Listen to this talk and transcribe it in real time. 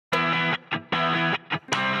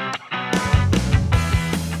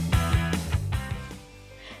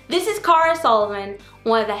Cara Sullivan,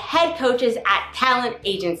 one of the head coaches at Talent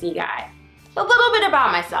Agency Guide. A little bit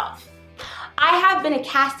about myself. I have been a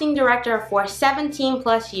casting director for 17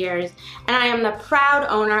 plus years, and I am the proud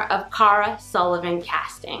owner of Cara Sullivan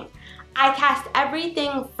Casting. I cast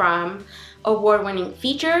everything from award-winning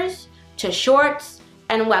features to shorts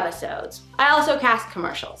and webisodes. I also cast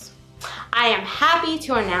commercials. I am happy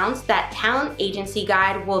to announce that Talent Agency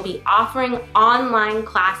Guide will be offering online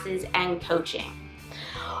classes and coaching.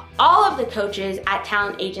 All of the coaches at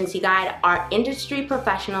Talent Agency Guide are industry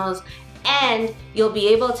professionals, and you'll be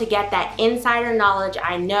able to get that insider knowledge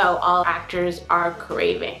I know all actors are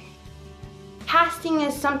craving. Casting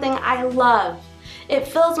is something I love. It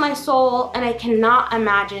fills my soul, and I cannot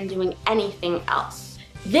imagine doing anything else.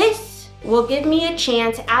 This will give me a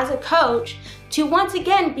chance as a coach to once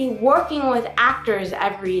again be working with actors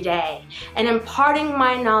every day and imparting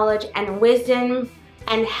my knowledge and wisdom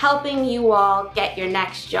and helping you all get your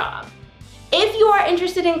next job. If you are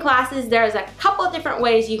interested in classes, there's a couple of different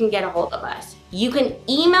ways you can get a hold of us. You can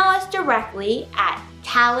email us directly at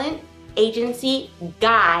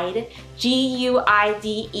talentagencyguide,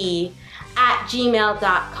 G-U-I-D-E,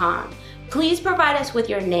 @gmail.com. Please provide us with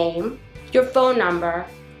your name, your phone number,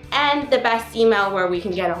 and the best email where we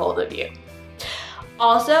can get a hold of you.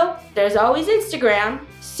 Also, there's always Instagram,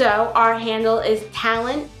 so our handle is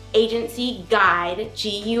Talent Agency Guide,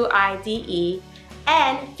 G-U-I-D-E,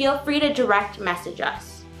 and feel free to direct message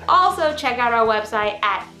us. Also, check out our website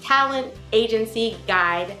at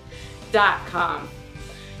talentagencyguide.com.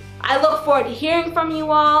 I look forward to hearing from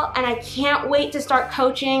you all, and I can't wait to start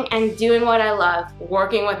coaching and doing what I love,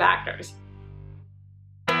 working with actors.